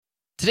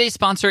Today's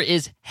sponsor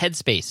is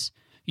Headspace.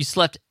 You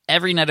slept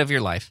every night of your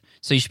life,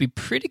 so you should be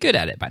pretty good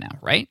at it by now,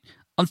 right?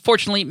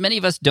 Unfortunately, many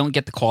of us don't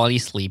get the quality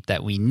sleep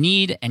that we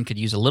need and could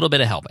use a little bit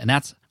of help, and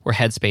that's where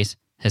Headspace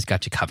has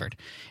got you covered.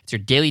 It's your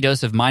daily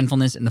dose of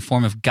mindfulness in the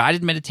form of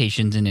guided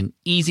meditations in an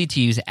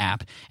easy-to-use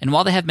app. And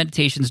while they have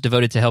meditations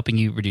devoted to helping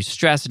you reduce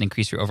stress and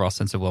increase your overall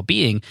sense of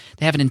well-being,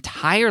 they have an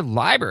entire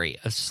library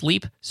of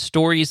sleep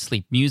stories,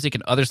 sleep music,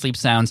 and other sleep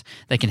sounds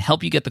that can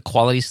help you get the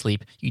quality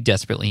sleep you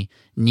desperately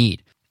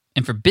need.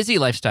 And for busy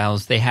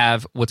lifestyles, they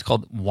have what's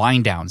called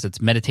wind downs.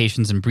 It's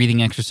meditations and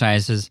breathing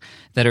exercises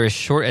that are as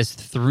short as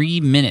 3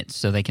 minutes,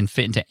 so they can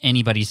fit into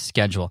anybody's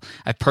schedule.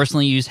 I've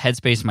personally used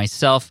Headspace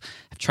myself.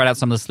 I've tried out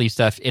some of the sleep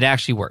stuff. It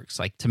actually works.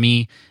 Like, to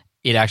me,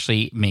 it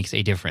actually makes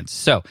a difference.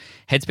 So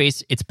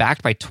Headspace, it's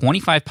backed by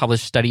 25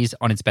 published studies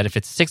on its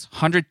benefits,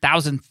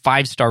 600,000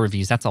 five-star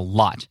reviews. That's a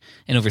lot.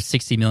 And over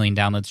 60 million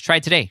downloads. Try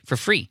it today for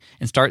free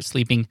and start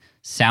sleeping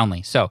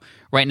soundly. So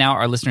right now,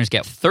 our listeners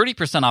get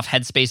 30% off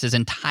Headspace's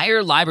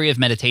entire library of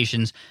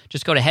meditations.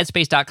 Just go to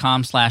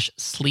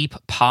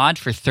headspace.com/sleeppod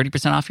for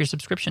 30% off your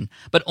subscription,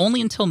 but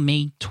only until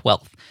May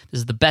 12th.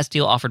 This is the best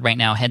deal offered right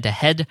now. Head to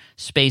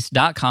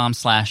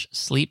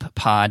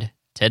headspace.com/sleeppod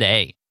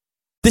today.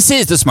 This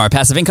is the Smart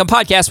Passive Income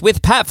Podcast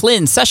with Pat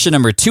Flynn, session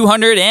number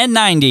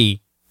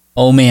 290.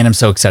 Oh man, I'm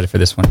so excited for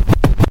this one.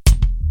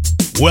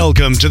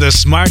 Welcome to the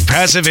Smart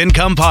Passive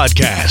Income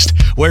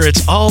Podcast, where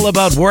it's all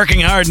about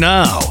working hard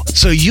now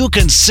so you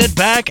can sit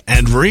back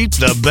and reap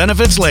the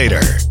benefits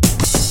later.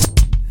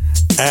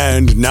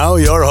 And now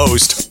your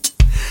host.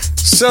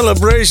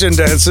 Celebration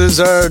dances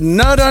are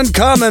not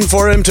uncommon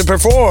for him to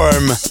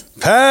perform,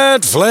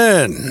 Pat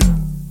Flynn.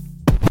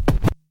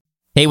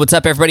 Hey, what's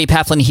up, everybody?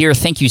 Pat Flynn here.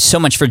 Thank you so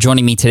much for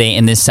joining me today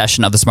in this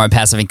session of the Smart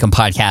Passive Income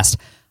Podcast.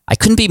 I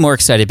couldn't be more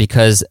excited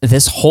because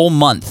this whole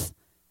month,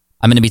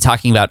 I'm going to be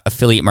talking about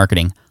affiliate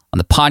marketing on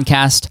the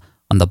podcast,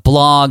 on the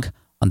blog,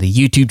 on the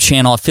YouTube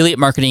channel. Affiliate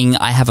marketing,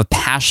 I have a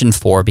passion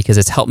for because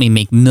it's helped me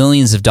make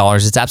millions of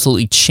dollars. It's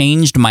absolutely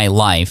changed my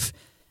life.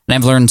 And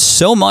I've learned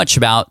so much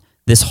about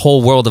this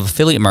whole world of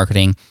affiliate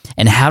marketing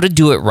and how to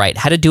do it right,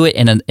 how to do it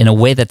in a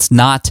way that's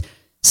not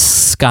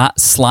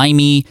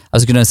slimy. I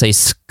was going to say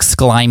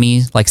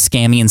slimy, like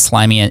scammy and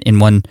slimy in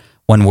one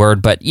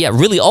word. But yeah,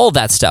 really all of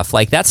that stuff.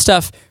 Like, that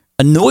stuff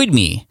annoyed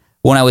me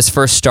when I was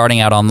first starting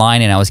out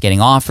online and I was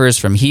getting offers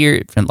from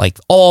like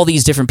all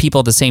these different people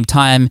at the same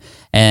time.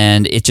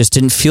 And it just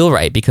didn't feel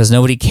right because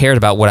nobody cared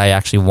about what I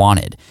actually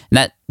wanted. And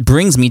that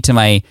brings me to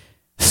my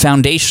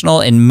foundational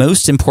and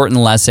most important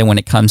lesson when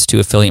it comes to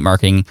affiliate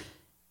marketing.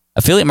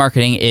 Affiliate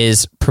marketing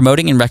is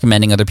promoting and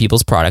recommending other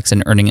people's products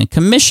and earning a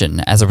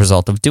commission as a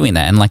result of doing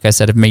that. And like I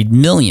said, I've made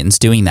millions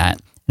doing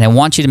that. And I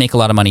want you to make a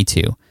lot of money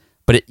too.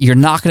 But you're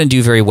not going to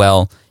do very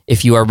well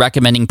if you are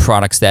recommending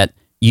products that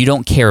you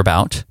don't care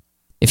about,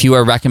 if you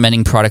are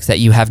recommending products that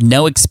you have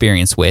no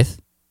experience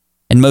with,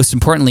 and most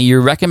importantly, you're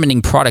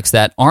recommending products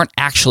that aren't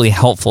actually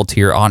helpful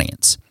to your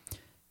audience.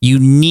 You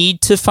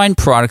need to find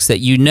products that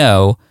you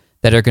know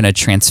that are going to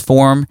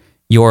transform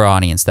your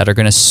audience, that are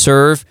going to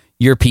serve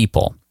your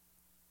people.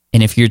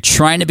 And if you're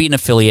trying to be an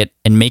affiliate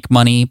and make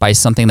money by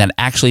something that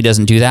actually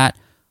doesn't do that,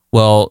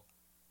 well,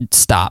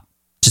 stop.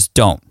 Just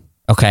don't,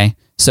 okay?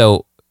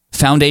 So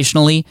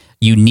foundationally,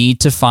 you need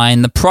to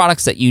find the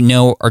products that you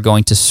know are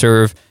going to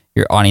serve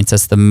your audience.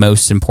 That's the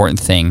most important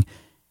thing.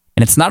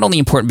 And it's not only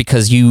important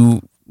because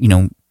you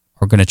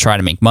are going to try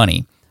to make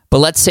money, but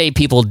let's say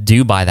people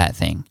do buy that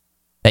thing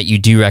that you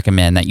do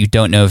recommend that you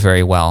don't know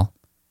very well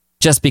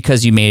just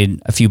because you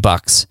made a few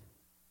bucks,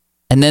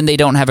 and then they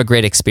don't have a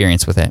great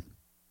experience with it.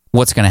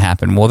 What's going to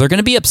happen? Well, they're going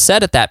to be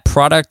upset at that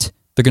product.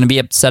 They're going to be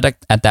upset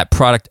at that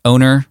product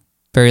owner,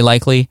 very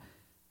likely.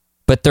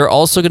 But they're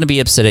also going to be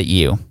upset at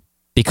you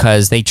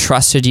because they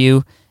trusted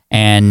you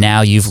and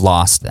now you've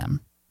lost them.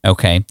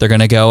 Okay? They're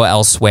going to go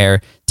elsewhere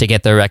to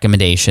get their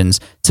recommendations,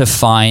 to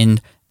find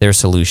their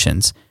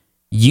solutions.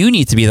 You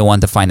need to be the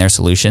one to find their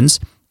solutions.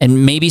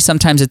 And maybe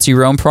sometimes it's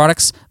your own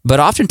products, but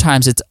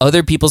oftentimes it's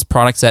other people's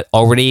products that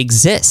already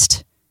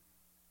exist.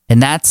 And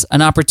that's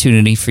an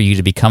opportunity for you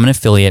to become an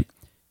affiliate,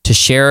 to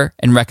share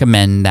and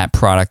recommend that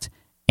product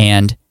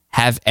and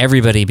have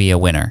everybody be a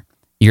winner.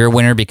 You're a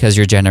winner because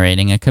you're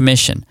generating a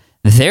commission.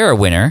 They're a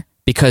winner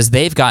because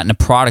they've gotten a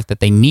product that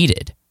they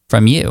needed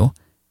from you.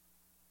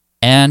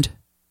 And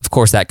of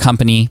course, that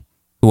company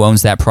who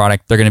owns that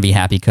product, they're going to be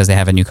happy because they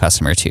have a new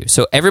customer too.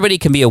 So everybody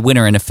can be a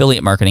winner in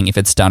affiliate marketing if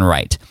it's done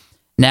right.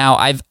 Now,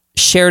 I've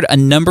shared a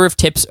number of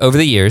tips over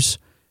the years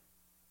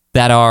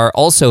that are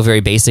also very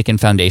basic and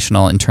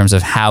foundational in terms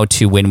of how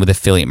to win with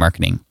affiliate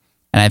marketing.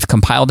 And I've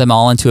compiled them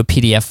all into a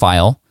PDF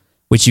file,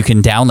 which you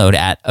can download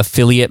at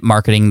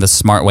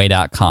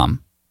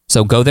affiliatemarketingthesmartway.com.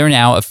 So go there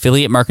now,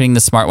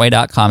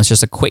 affiliatemarketingthesmartway.com. It's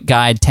just a quick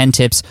guide, 10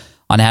 tips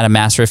on how to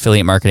master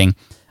affiliate marketing.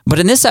 But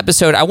in this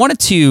episode, I wanted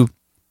to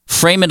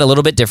frame it a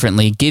little bit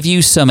differently, give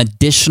you some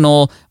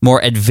additional, more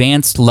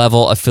advanced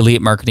level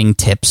affiliate marketing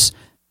tips.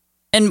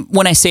 And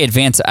when I say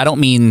advanced, I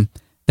don't mean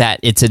that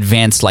it's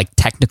advanced like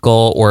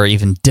technical or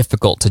even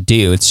difficult to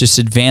do. It's just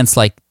advanced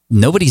like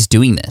nobody's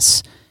doing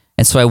this.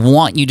 And so I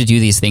want you to do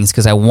these things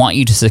because I want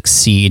you to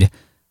succeed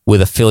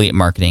with affiliate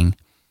marketing.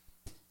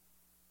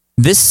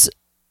 This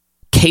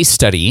case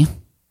study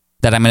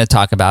that I'm going to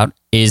talk about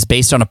is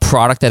based on a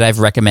product that I've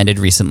recommended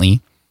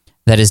recently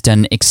that has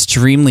done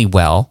extremely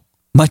well,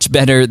 much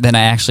better than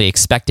I actually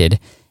expected.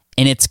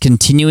 And it's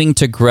continuing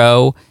to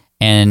grow.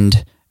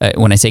 And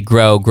when I say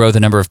grow the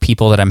number of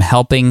people that I'm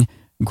helping,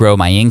 grow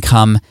my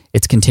income.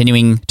 It's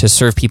continuing to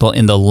serve people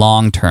in the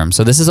long term.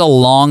 So this is a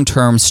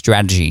long-term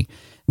strategy.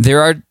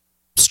 There are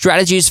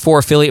strategies for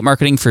affiliate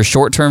marketing for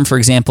short term. For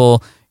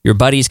example, your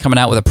buddy's coming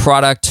out with a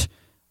product,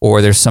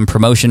 or there's some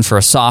promotion for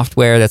a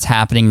software that's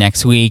happening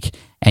next week,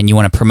 and you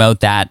want to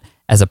promote that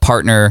as a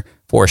partner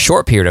for a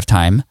short period of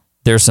time.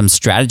 There's some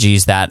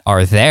strategies that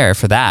are there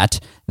for that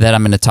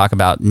I'm going to talk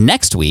about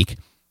next week.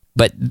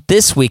 But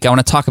this week, I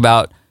want to talk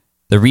about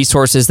the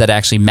resources that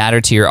actually matter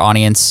to your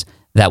audience,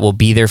 that will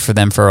be there for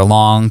them for a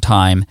long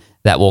time,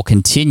 that will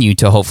continue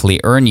to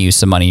hopefully earn you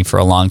some money for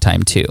a long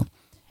time too.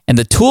 And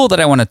the tool that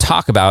I want to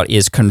talk about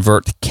is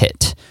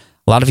ConvertKit.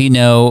 A lot of you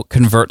know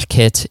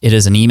ConvertKit. It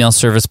is an email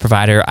service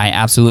provider. I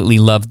absolutely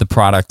love the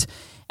product.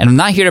 And I'm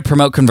not here to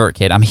promote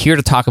ConvertKit. I'm here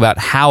to talk about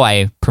how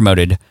I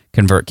promoted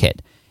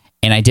ConvertKit.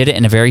 And I did it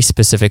in a very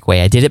specific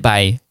way. I did it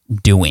by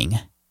doing.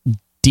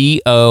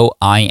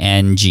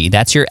 DOING.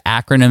 That's your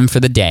acronym for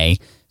the day.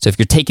 So if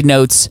you're taking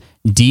notes,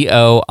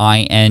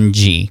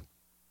 DOING.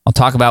 I'll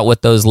talk about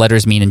what those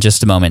letters mean in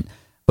just a moment.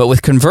 But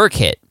with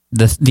ConvertKit,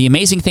 the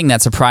amazing thing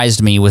that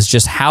surprised me was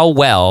just how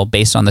well,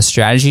 based on the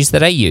strategies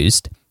that I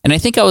used, and I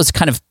think I was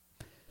kind of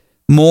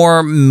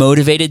more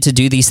motivated to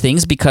do these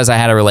things because I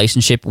had a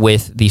relationship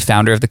with the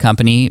founder of the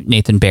company,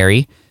 Nathan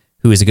Barry,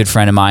 who is a good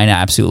friend of mine. I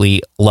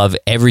absolutely love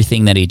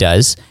everything that he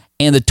does.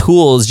 And the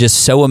tool is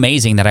just so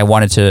amazing that I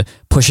wanted to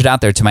push it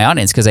out there to my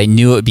audience because I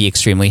knew it would be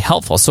extremely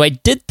helpful. So I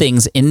did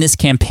things in this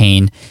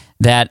campaign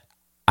that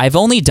I've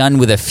only done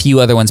with a few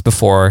other ones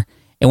before.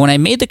 And when I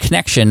made the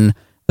connection,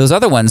 those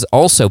other ones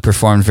also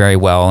performed very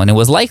well. And it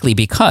was likely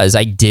because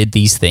I did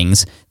these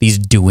things, these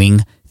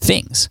doing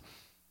things.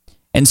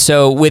 And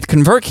so with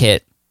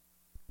ConvertKit,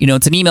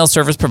 it's an email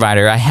service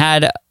provider. I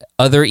had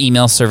other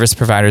email service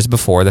providers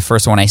before. The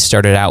first one I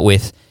started out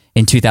with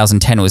in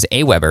 2010 was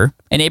Aweber.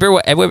 And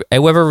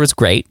Aweber was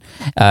great.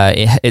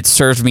 It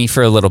served me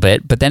for a little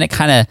bit, but then it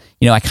kind of,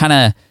 I kind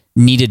of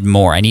needed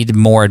more. I needed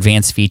more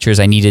advanced features.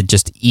 I needed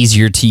just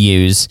easier to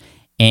use.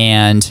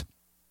 And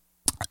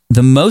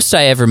the most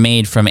I ever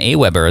made from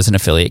Aweber as an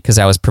affiliate, because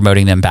I was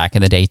promoting them back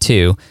in the day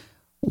too,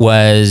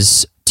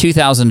 was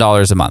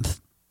 $2,000 a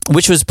month,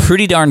 which was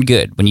pretty darn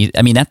good.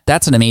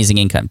 That's an amazing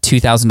income,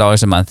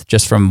 $2,000 a month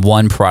just from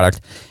one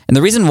product. And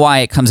the reason why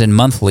it comes in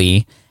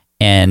monthly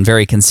and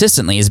very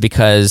consistently is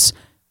because,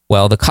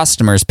 well, the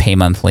customers pay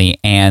monthly,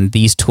 and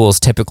these tools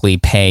typically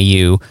pay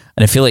you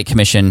an affiliate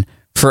commission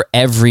for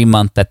every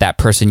month that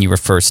person you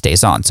refer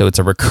stays on. So it's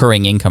a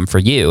recurring income for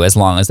you as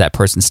long as that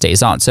person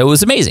stays on. So it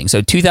was amazing.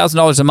 So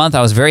 $2,000 a month,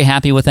 I was very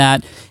happy with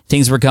that.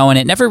 Things were going.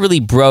 It never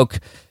really broke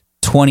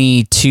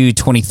 $2,200,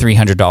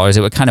 $2,300.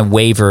 It would kind of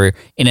waver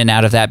in and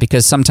out of that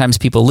because sometimes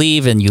people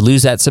leave and you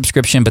lose that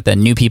subscription, but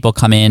then new people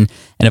come in.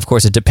 And of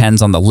course, it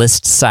depends on the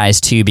list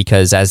size too,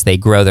 because as they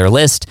grow their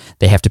list,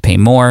 they have to pay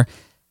more,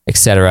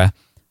 etc.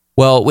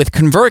 Well, with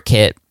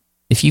ConvertKit,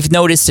 if you've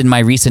noticed in my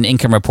recent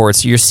income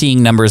reports, you're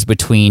seeing numbers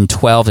between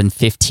 $12,000 and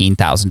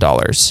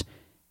 $15,000.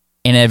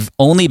 And I've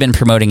only been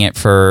promoting it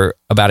for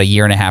about a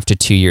year and a half to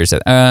 2 years.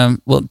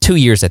 2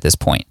 years at this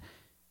point.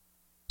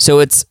 So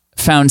it's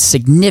found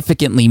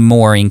significantly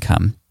more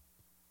income.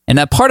 And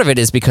that part of it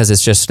is because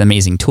it's just an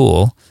amazing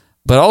tool,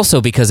 but also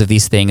because of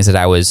these things that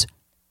I was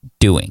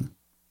doing.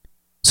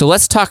 So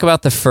let's talk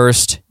about the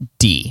first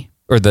D,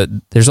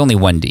 there's only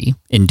one D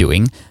in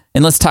doing.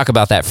 And let's talk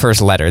about that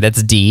first letter.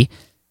 That's D,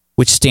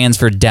 which stands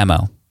for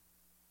demo.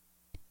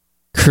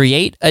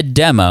 Create a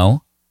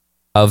demo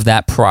of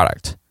that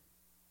product.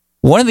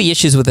 One of the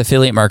issues with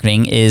affiliate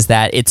marketing is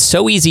that it's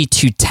so easy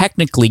to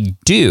technically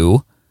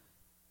do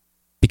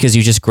because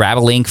you just grab a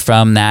link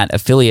from that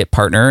affiliate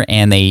partner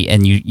and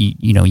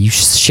you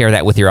share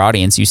that with your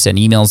audience. You send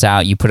emails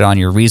out, you put it on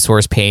your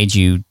resource page,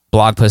 you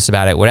blog post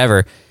about it,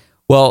 whatever.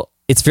 Well,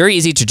 it's very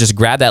easy to just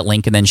grab that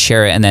link and then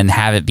share it and then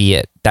have it be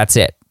it. That's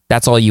it.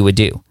 That's all you would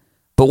do.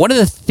 But one of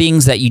the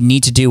things that you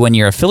need to do when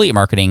you're affiliate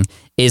marketing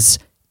is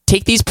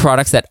take these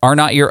products that are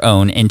not your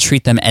own and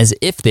treat them as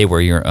if they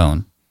were your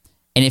own.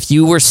 And if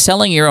you were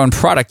selling your own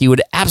product, you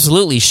would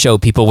absolutely show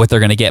people what they're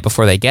going to get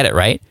before they get it,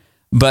 right?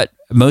 But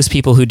most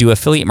people who do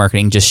affiliate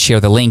marketing just share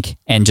the link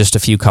and just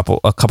a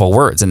couple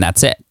words, and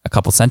that's it, a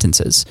couple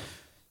sentences.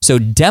 So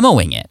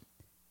demoing it,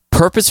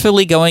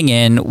 purposefully going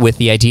in with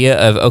the idea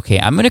of, okay,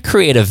 I'm going to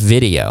create a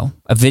video.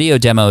 A video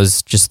demo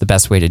is just the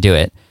best way to do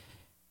it.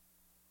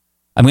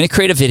 I'm going to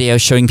create a video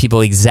showing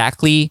people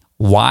exactly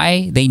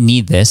why they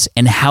need this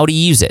and how to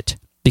use it,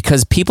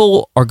 because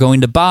people are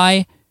going to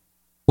buy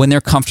when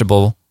they're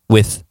comfortable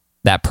with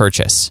that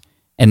purchase,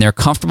 and they're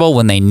comfortable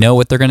when they know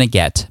what they're going to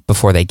get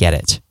before they get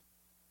it.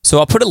 So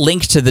I'll put a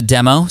link to the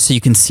demo so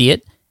you can see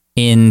it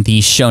in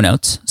the show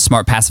notes,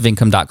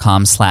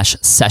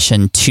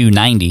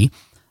 smartpassiveincome.com/session290.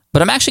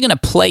 but I'm actually going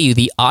to play you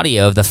the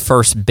audio of the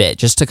first bit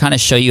just to kind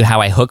of show you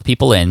how I hook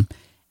people in.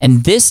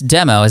 And this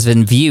demo has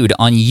been viewed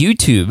on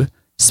YouTube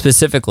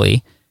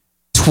specifically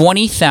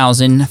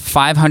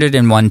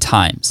 20,501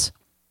 times.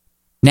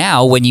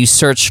 Now, when you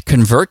search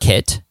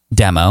ConvertKit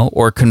demo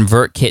or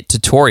ConvertKit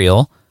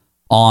tutorial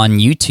on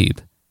YouTube,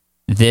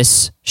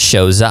 this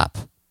shows up.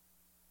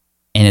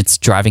 And it's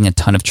driving a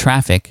ton of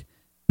traffic,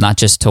 not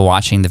just to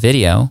watching the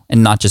video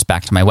and not just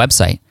back to my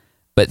website,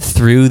 but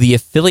through the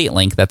affiliate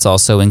link that's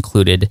also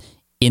included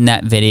in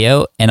that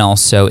video and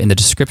also in the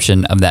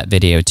description of that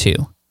video too.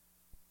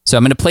 So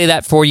I'm going to play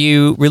that for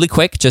you really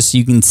quick, just so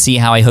you can see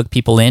how I hook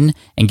people in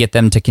and get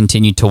them to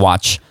continue to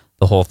watch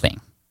the whole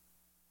thing.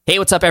 Hey,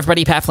 what's up,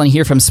 everybody? Pat Flynn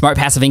here from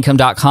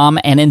smartpassiveincome.com,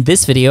 and in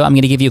this video, I'm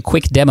going to give you a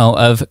quick demo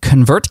of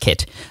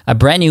ConvertKit, a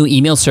brand new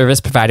email service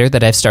provider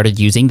that I've started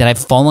using that I've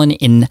fallen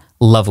in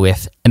love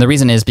with. And the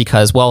reason is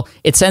because, well,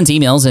 it sends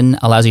emails and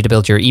allows you to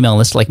build your email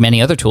list like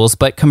many other tools,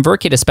 but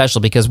ConvertKit is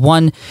special because,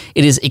 one,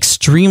 it is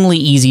extremely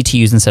easy to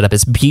use and set up.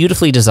 It's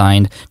beautifully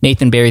designed.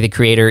 Nathan Barry, the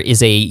creator,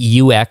 is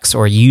a UX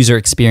or user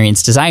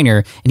experience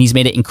designer, and he's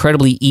made it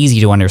incredibly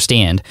easy to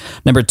understand.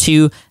 Number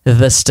two,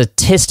 the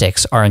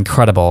statistics are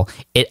incredible.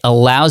 It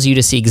allows you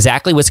to see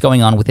exactly what's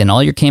going on within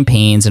all your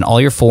campaigns and all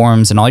your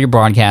forums and all your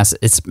broadcasts.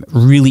 It's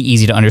really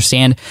easy to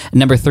understand. And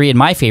number three, and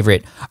my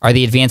favorite, are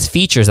the advanced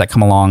features that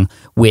come along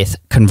with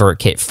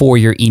ConvertKit for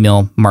your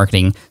email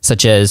marketing,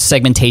 such as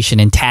segmentation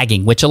and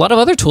tagging, which a lot of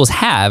other tools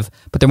have,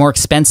 but they're more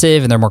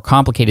expensive and they're more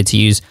complicated to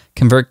use.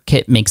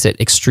 ConvertKit makes it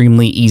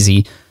extremely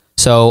easy.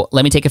 So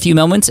let me take a few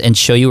moments and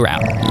show you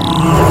around.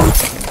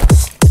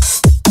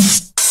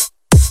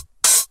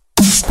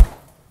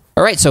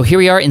 All right, so here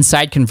we are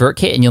inside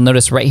ConvertKit, and you'll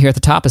notice right here at the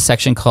top a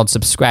section called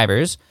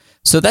Subscribers.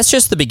 So that's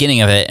just the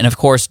beginning of it. And of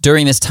course,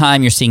 during this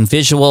time, you're seeing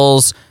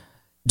visuals.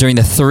 During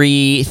the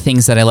three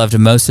things that I loved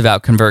most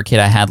about ConvertKit,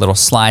 I had little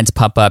slides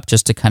pop up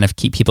just to kind of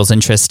keep people's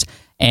interest.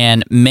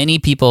 And many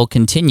people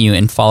continue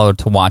and follow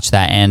to watch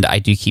that. And I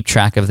do keep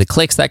track of the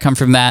clicks that come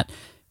from that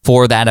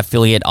for that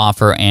affiliate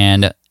offer,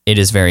 and it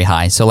is very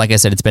high. So like I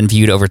said, it's been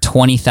viewed over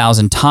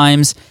 20,000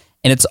 times.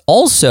 And it's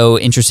also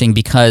interesting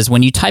because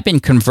when you type in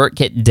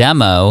ConvertKit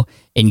demo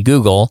in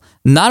Google,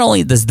 not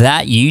only does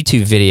that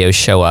YouTube video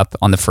show up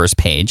on the first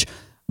page,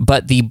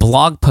 but the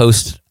blog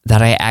post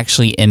that I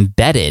actually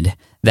embedded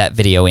that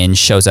video in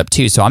shows up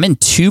too. So I'm in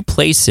two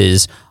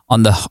places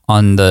on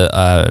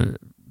the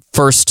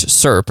first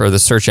SERP or the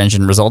search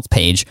engine results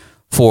page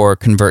for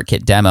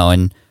ConvertKit demo.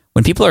 And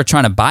when people are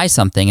trying to buy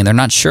something and they're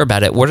not sure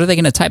about it, what are they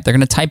going to type? They're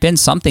going to type in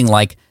something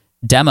like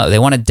demo. They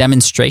want a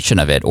demonstration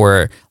of it,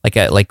 or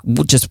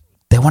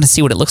they want to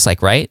see what it looks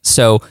like, right?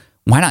 So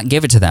why not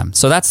give it to them?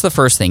 So that's the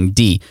first thing.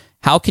 D,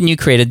 how can you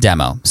create a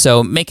demo?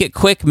 So make it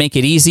quick, make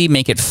it easy,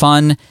 make it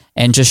fun,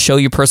 and just show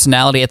your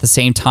personality at the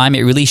same time.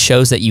 It really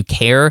shows that you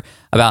care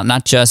about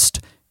not just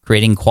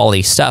creating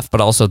quality stuff,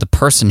 but also the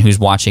person who's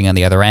watching on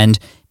the other end.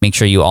 Make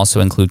sure you also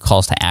include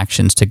calls to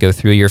actions to go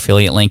through your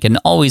affiliate link, and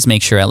always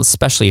make sure,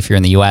 especially if you're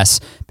in the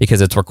US,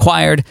 because it's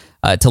required,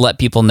 to let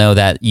people know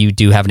that you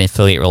do have an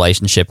affiliate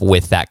relationship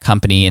with that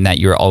company and that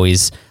you're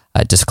always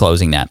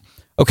disclosing that.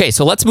 Okay,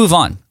 so let's move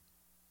on.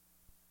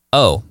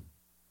 O,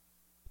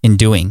 in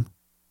doing.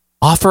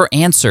 Offer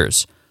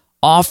answers.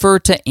 Offer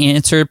to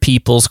answer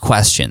people's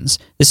questions.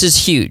 This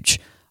is huge.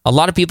 A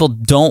lot of people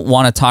don't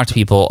want to talk to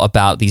people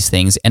about these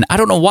things, and I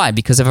don't know why,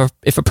 because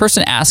if a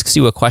person asks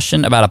you a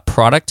question about a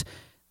product,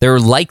 they're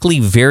likely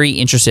very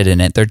interested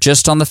in it. They're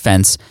just on the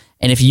fence,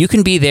 and if you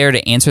can be there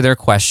to answer their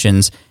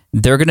questions,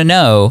 they're going to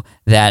know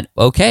that,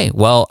 okay,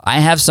 well, I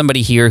have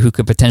somebody here who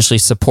could potentially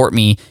support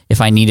me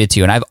if I needed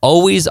to. And I've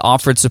always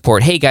offered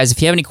support. Hey, guys,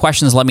 if you have any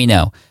questions, let me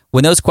know.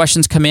 When those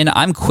questions come in,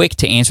 I'm quick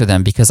to answer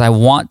them because I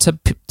want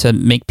to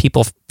make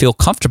people feel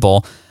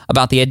comfortable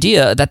about the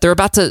idea that they're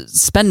about to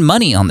spend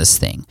money on this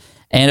thing.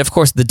 And of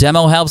course, the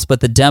demo helps,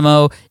 but the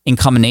demo in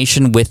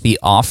combination with the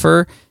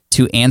offer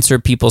to answer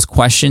people's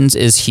questions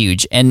is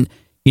huge. And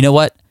you know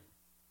what?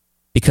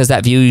 Because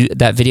that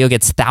video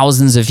gets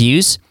thousands of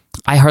views,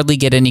 I hardly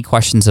get any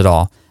questions at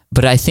all.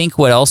 But I think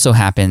what also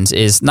happens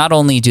is not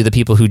only do the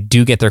people who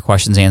do get their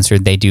questions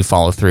answered, they do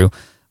follow through,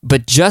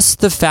 but just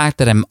the fact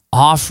that I'm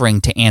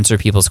offering to answer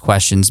people's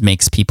questions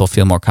makes people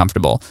feel more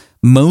comfortable.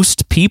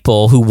 Most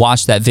people who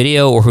watch that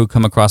video or who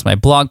come across my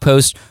blog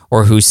post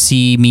or who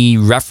see me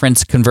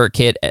reference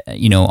ConvertKit,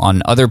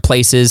 on other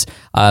places,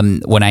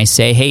 when I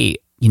say, hey,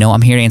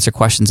 I'm here to answer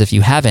questions if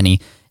you have any,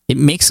 it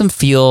makes them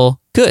feel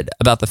good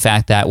about the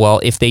fact that, well,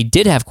 if they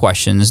did have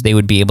questions, they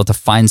would be able to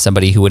find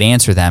somebody who would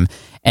answer them,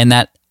 and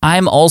that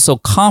I'm also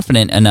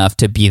confident enough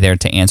to be there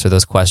to answer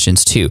those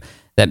questions too.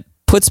 That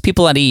puts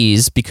people at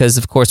ease because,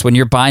 of course, when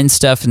you're buying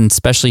stuff, and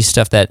especially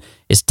stuff that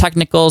is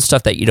technical,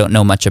 stuff that you don't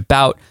know much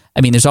about,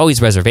 I mean, there's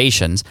always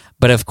reservations,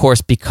 but of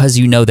course, because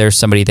there's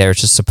somebody there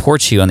to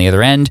support you on the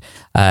other end,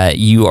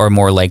 you are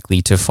more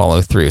likely to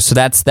follow through. So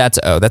that's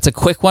O. That's a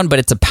quick one, but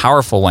it's a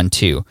powerful one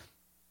too.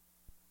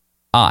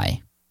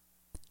 I.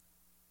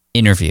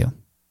 Interview.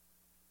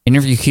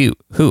 Interview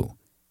who?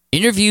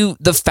 Interview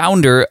the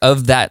founder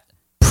of that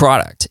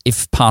product,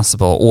 if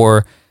possible,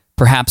 or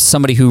perhaps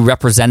somebody who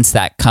represents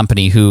that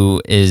company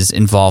who is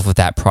involved with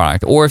that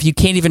product. Or if you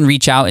can't even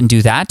reach out and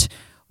do that,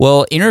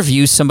 well,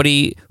 interview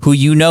somebody who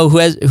you know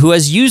who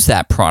has used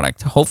that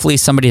product. Hopefully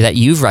somebody that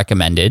you've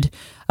recommended,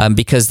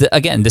 because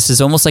again, this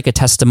is almost like a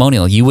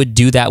testimonial. You would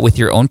do that with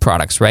your own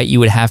products, right? You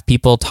would have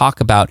people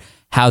talk about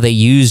how they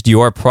used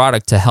your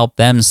product to help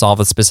them solve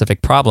a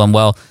specific problem.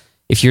 Well,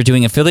 if you're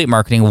doing affiliate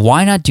marketing,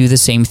 why not do the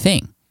same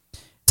thing?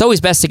 It's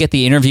always best to get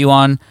the interview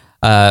on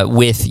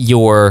with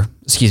your,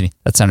 excuse me,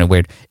 that sounded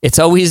weird. It's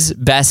always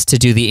best to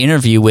do the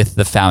interview with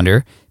the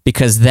founder,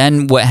 because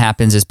then what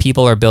happens is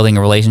people are building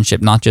a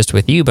relationship not just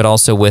with you, but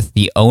also with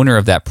the owner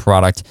of that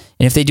product.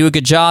 And if they do a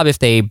good job, if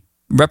they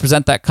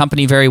represent that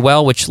company very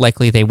well, which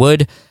likely they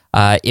would,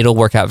 it'll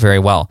work out very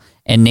well.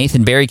 And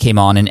Nathan Barry came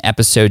on in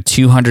episode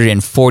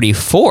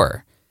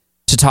 244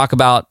 to talk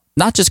about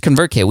not just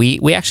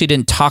ConvertKit. We actually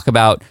didn't talk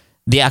about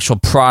the actual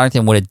product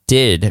and what it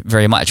did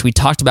very much. We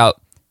talked about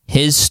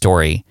his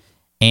story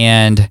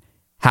and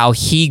how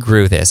he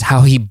grew this,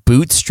 how he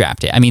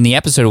bootstrapped it. I mean, the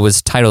episode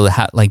was titled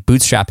like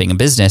Bootstrapping a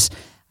Business,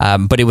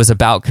 but it was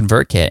about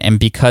ConvertKit. And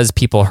because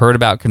people heard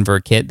about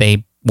ConvertKit,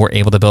 they were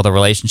able to build a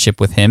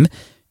relationship with him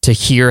to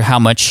hear how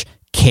much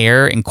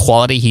care and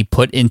quality he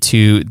put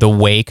into the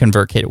way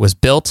ConvertKit was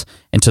built,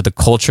 into the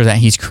culture that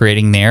he's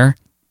creating there,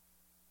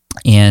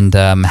 and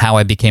how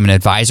I became an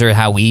advisor,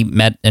 how we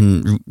met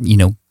and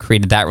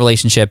created that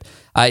relationship.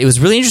 It was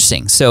really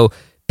interesting. So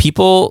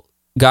people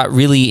got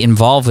really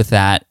involved with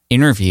that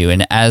interview,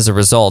 and as a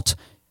result,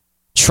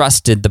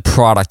 trusted the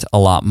product a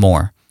lot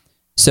more.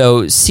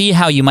 So see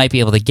how you might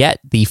be able to get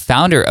the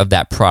founder of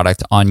that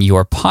product on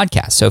your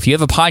podcast. So if you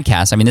have a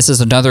podcast, I mean, this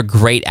is another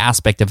great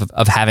aspect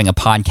of having a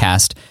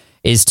podcast,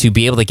 is to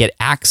be able to get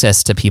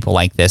access to people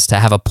like this, to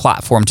have a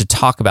platform to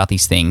talk about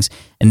these things.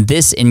 And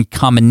this in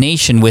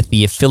combination with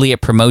the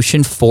affiliate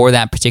promotion for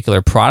that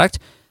particular product,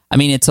 I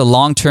mean, it's a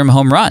long-term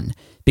home run,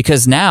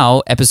 because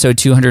now episode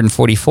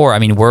 244, I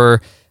mean, we're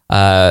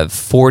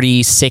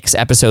 46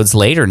 episodes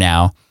later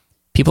now,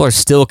 people are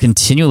still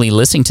continually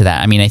listening to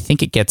that. I mean, I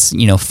think it gets,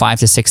 5,000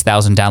 to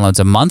 6,000 downloads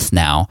a month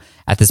now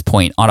at this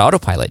point on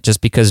autopilot, just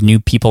because new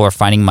people are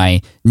finding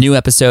my new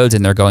episodes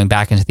and they're going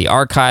back into the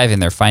archive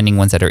and they're finding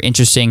ones that are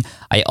interesting.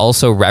 I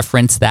also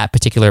reference that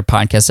particular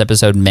podcast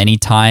episode many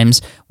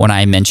times when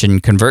I mention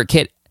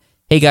ConvertKit.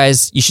 Hey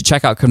guys, you should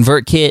check out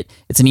ConvertKit.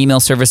 It's an email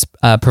service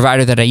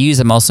provider that I use.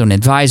 I'm also an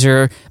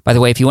advisor. By the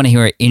way, if you want to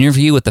hear an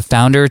interview with the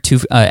founder,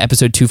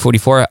 episode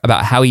 244,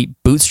 about how he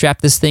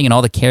bootstrapped this thing and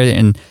all the care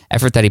and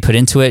effort that he put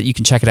into it, you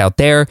can check it out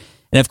there.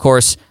 And of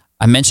course,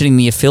 I'm mentioning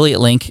the affiliate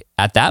link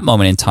at that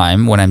moment in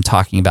time when I'm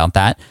talking about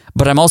that,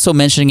 but I'm also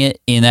mentioning it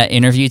in that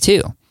interview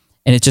too.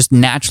 And it just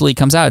naturally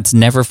comes out. It's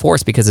never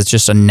forced, because it's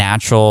just a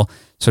natural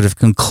sort of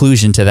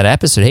conclusion to that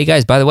episode. Hey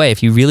guys, by the way,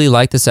 if you really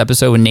like this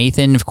episode with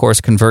Nathan, of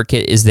course,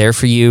 ConvertKit is there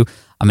for you.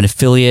 I'm an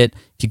affiliate.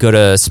 If you go to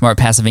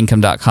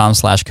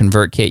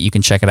smartpassiveincome.com/ConvertKit, you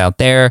can check it out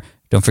there.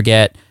 Don't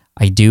forget,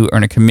 I do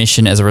earn a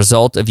commission as a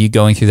result of you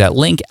going through that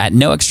link at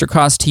no extra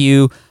cost to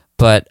you.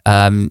 But,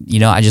 I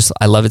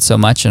love it so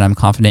much, and I'm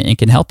confident it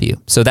can help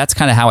you. So that's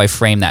kind of how I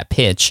frame that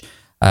pitch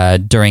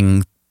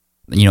during,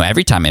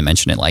 every time I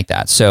mention it like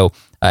that. So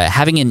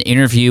having an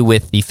interview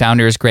with the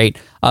founder is great.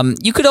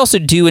 You could also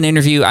do an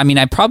interview. I mean,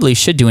 I probably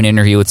should do an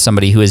interview with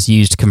somebody who has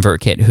used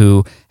ConvertKit,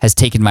 who has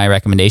taken my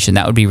recommendation.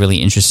 That would be really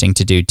interesting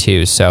to do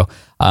too. So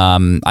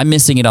I'm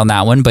missing it on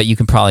that one, but you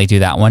can probably do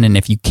that one. And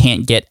if you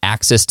can't get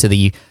access to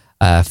the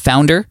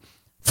founder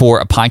for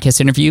a podcast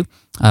interview,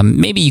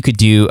 maybe you could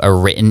do a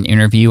written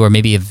interview, or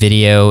maybe a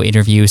video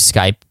interview,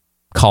 Skype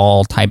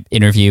call type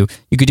interview.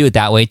 You could do it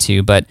that way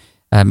too. But,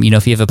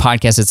 if you have a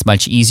podcast, it's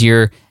much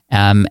easier.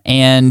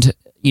 And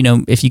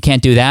if you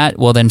can't do that,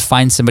 well, then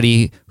find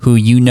somebody who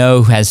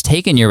has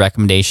taken your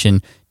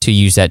recommendation to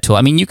use that tool.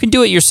 I mean, you can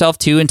do it yourself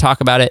too and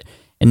talk about it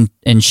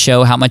and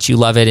show how much you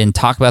love it and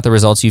talk about the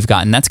results you've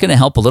gotten. That's going to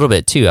help a little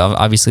bit too.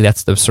 Obviously,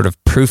 that's the sort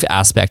of proof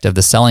aspect of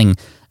the selling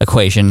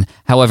equation.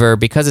 However,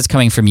 because it's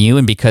coming from you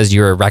and because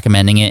you're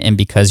recommending it and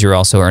because you're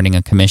also earning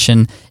a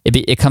commission,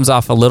 it comes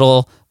off a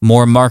little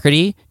more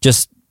markety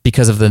just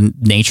because of the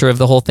nature of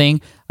the whole thing.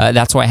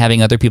 That's why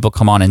having other people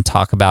come on and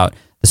talk about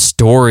the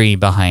story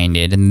behind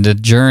it and the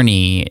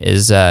journey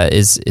is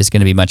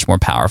going to be much more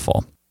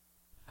powerful.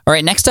 All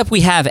right, next up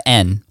we have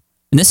N.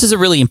 And this is a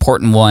really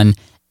important one.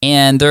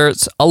 And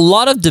there's a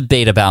lot of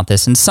debate about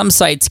this. And some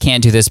sites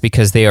can't do this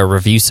because they are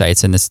review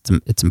sites, and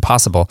it's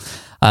impossible.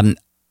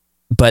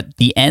 But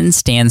the N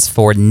stands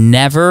for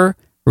never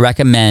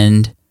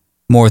recommend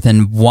more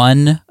than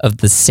one of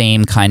the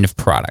same kind of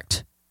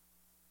product.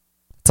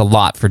 It's a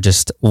lot for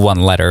just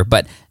one letter,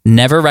 but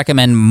never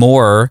recommend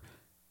more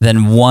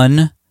than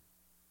one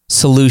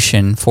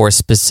solution for a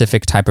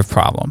specific type of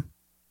problem.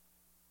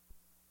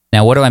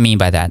 Now, what do I mean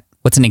by that?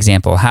 What's an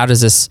example? How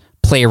does this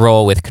play a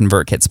role with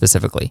ConvertKit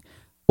specifically?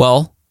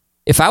 Well,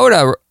 if I were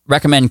to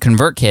recommend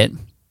ConvertKit,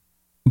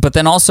 but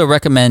then also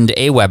recommend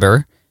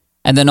Aweber,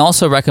 and then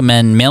also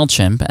recommend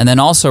MailChimp, and then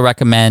also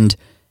recommend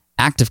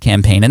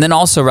ActiveCampaign, and then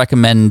also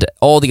recommend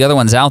all the other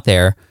ones out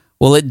there,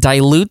 well, it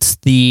dilutes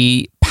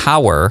the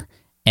power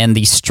and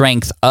the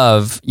strength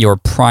of your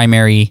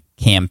primary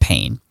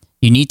campaign.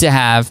 You need to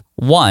have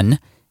one,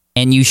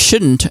 and you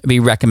shouldn't be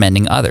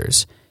recommending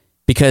others.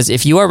 Because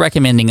if you are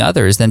recommending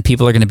others, then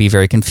people are going to be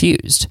very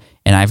confused.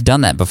 And I've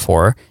done that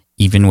before,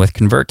 even with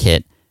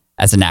ConvertKit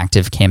as an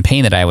active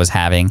campaign that I was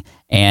having,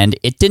 and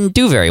it didn't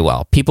do very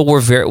well. People were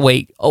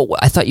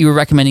I thought you were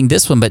recommending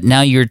this one, but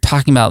now you're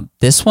talking about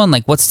this one?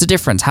 Like, what's the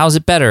difference? How's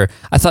it better?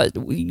 I thought,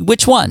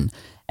 which one?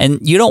 And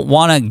you don't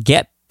want to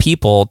get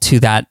people to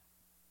that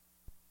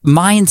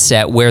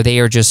mindset where they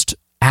are just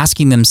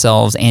asking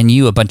themselves and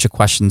you a bunch of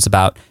questions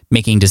about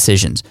making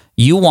decisions.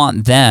 You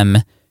want them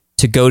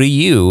to go to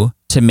you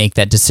to make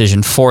that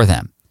decision for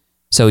them.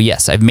 So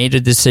yes, I've made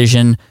a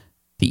decision.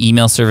 The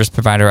email service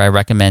provider I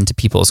recommend to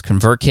people is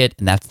ConvertKit,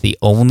 and that's the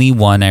only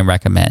one I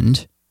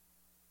recommend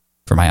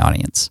for my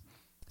audience.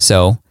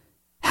 So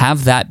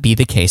have that be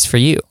the case for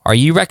you. Are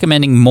you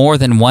recommending more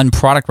than one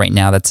product right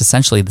now that's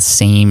essentially the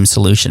same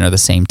solution or the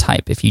same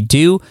type? If you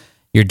do,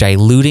 you're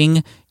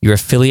diluting your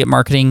affiliate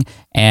marketing,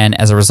 and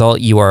as a result,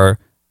 you are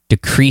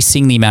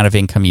decreasing the amount of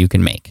income you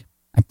can make.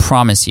 I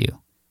promise you.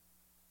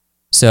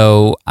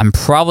 So I'm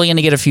probably going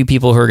to get a few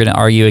people who are going to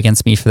argue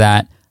against me for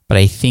that, but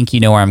I think you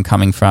know where I'm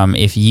coming from.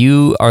 If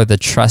you are the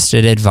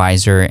trusted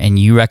advisor and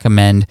you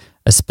recommend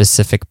a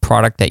specific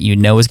product that you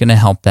know is going to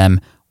help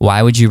them,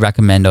 why would you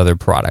recommend other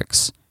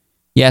products?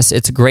 Yes,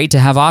 it's great to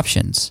have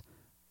options,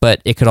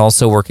 but it could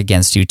also work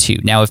against you too.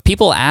 Now, if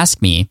people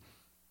ask me,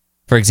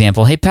 for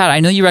example, hey, Pat, I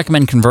know you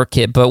recommend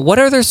ConvertKit, but what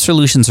other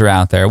solutions are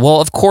out there?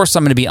 Well, of course,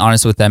 I'm going to be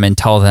honest with them and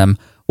tell them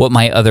what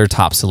my other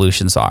top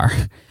solutions are.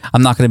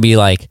 I'm not going to be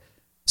like,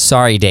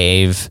 sorry,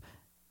 Dave,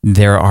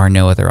 there are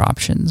no other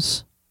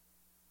options.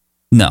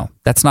 No,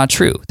 that's not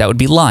true. That would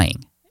be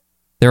lying.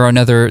 There are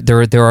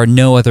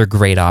no other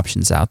great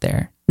options out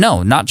there.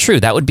 No, not true.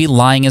 That would be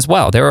lying as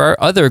well. There are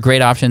other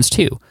great options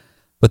too.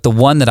 But the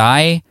one that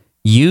I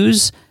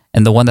use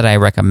and the one that I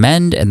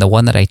recommend and the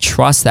one that I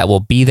trust that will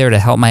be there to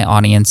help my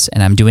audience,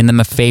 and I'm doing them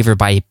a favor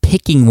by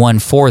picking one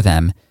for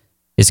them,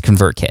 is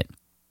ConvertKit.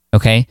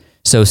 Okay?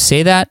 So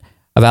say that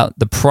about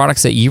the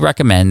products that you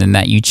recommend and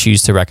that you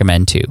choose to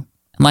recommend to.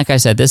 And like I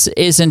said, this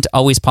isn't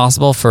always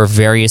possible for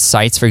various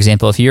sites. For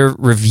example, if you're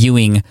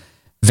reviewing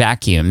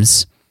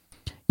vacuums,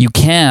 you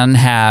can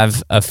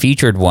have a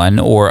featured one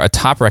or a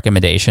top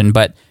recommendation,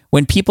 but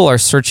when people are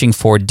searching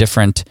for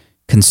different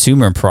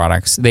consumer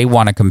products, they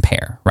want to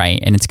compare, right?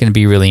 And it's going to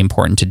be really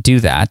important to do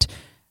that.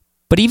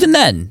 But even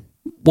then,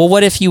 well,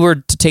 what if you were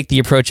to take the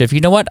approach of,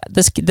 you know what,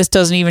 this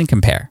doesn't even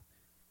compare.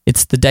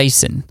 It's the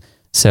Dyson.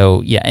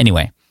 So yeah,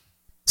 anyway.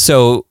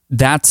 So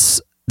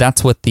that's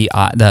what the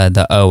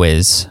O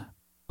is.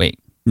 Wait,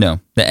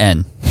 no, the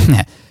N.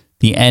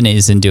 The N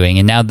is in doing.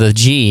 And now the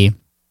G,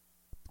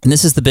 and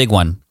this is the big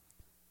one.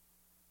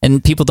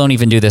 And people don't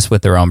even do this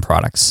with their own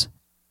products.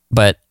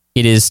 But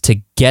it is to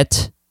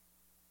get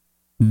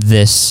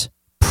this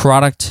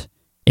product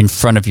in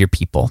front of your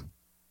people.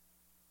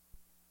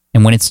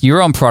 And when it's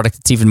your own product,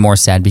 it's even more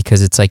sad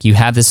because it's like you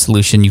have this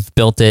solution, you've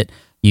built it,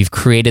 you've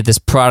created this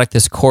product,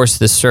 this course,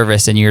 this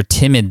service, and you're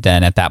timid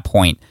then at that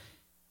point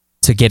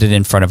to get it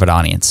in front of an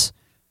audience.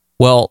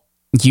 Well,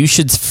 you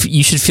should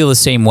feel the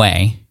same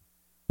way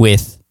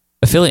with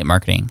affiliate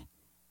marketing,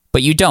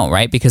 but you don't,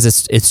 right? Because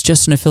it's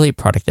just an affiliate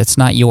product. It's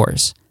not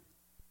yours.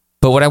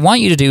 But what I want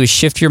you to do is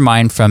shift your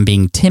mind from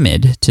being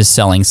timid to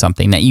selling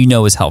something that you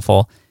know is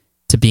helpful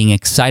to being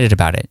excited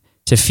about it,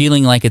 to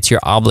feeling like it's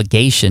your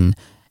obligation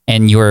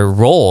and your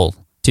role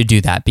to do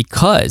that.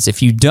 Because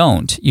if you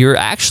don't, you're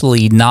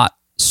actually not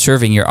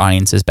serving your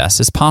audience as best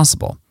as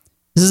possible.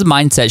 This is a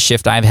mindset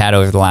shift I've had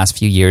over the last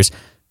few years.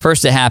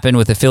 First, it happened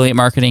with affiliate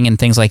marketing and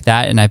things like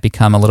that, and I've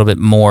become a little bit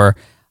more,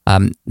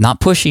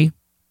 not pushy,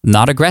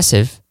 not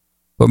aggressive,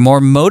 but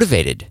more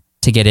motivated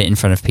to get it in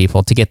front of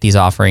people, to get these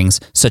offerings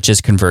such as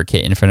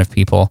ConvertKit in front of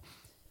people.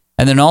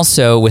 And then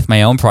also with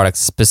my own products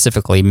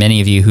specifically,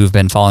 many of you who've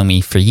been following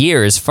me for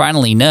years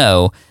finally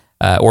know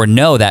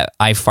that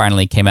I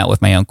finally came out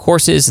with my own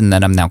courses and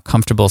that I'm now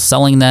comfortable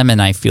selling them,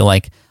 and I feel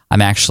like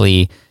I'm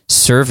actually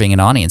serving an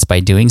audience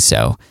by doing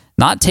so.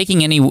 Not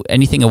taking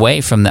anything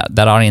away from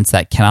that audience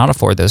that cannot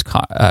afford those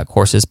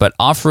courses, but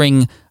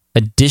offering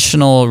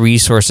additional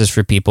resources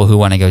for people who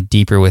want to go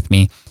deeper with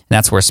me. And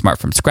that's where Smart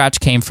From Scratch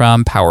came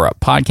from,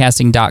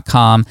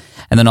 poweruppodcasting.com,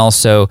 and then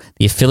also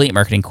the affiliate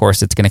marketing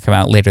course that's going to come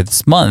out later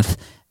this month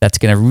that's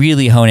going to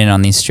really hone in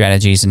on these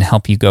strategies and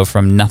help you go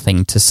from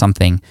nothing to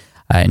something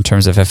in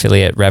terms of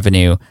affiliate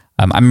revenue.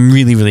 I'm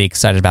really, really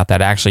excited about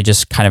that. Actually,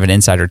 just kind of an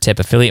insider tip,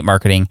 affiliate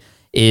marketing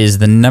is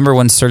the number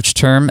one search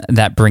term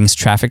that brings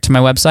traffic to my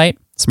website,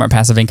 Smart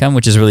Passive Income,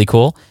 which is really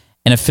cool.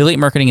 And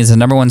affiliate marketing is the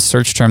number one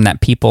search term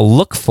that people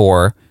look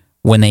for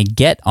when they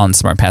get on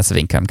Smart Passive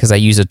Income, because I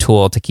use a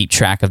tool to keep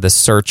track of the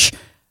searches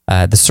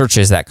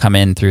that come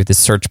in through the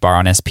search bar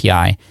on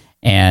SPI,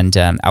 and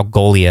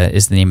Algolia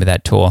is the name of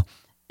that tool.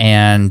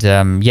 And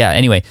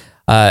anyway,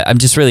 I'm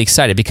just really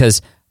excited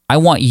because I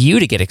want you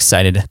to get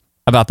excited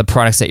about the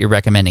products that you're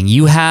recommending.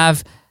 You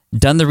have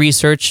done the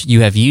research,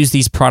 you have used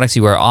these products,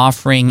 you are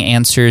offering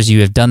answers,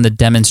 you have done the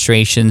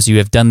demonstrations, you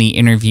have done the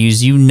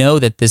interviews, you know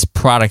that this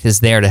product is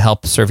there to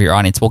help serve your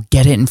audience. Well,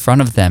 get it in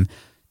front of them.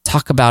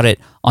 Talk about it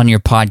on your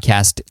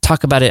podcast.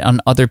 Talk about it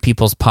on other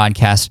people's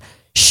podcasts.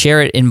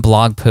 Share it in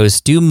blog posts.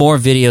 Do more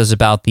videos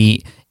about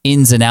the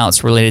ins and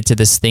outs related to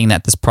this thing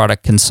that this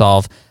product can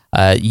solve.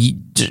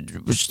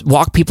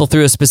 Walk people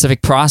through a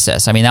specific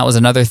process. I mean, that was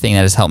another thing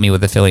that has helped me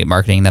with affiliate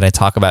marketing that I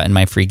talk about in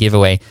my free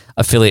giveaway,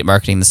 Affiliate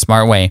Marketing the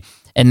Smart Way.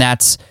 And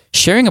that's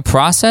sharing a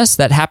process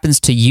that happens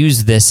to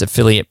use this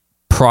affiliate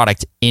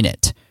product in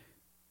it.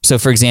 So,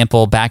 for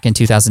example, back in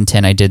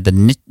 2010, I did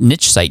the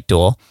niche site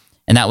duel,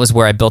 and that was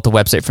where I built a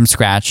website from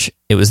scratch.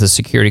 It was the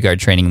security guard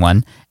training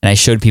one, and I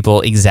showed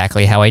people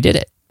exactly how I did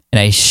it, and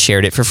I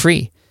shared it for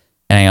free.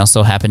 And I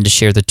also happened to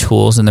share the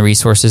tools and the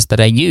resources that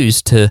I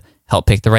used to help pick the right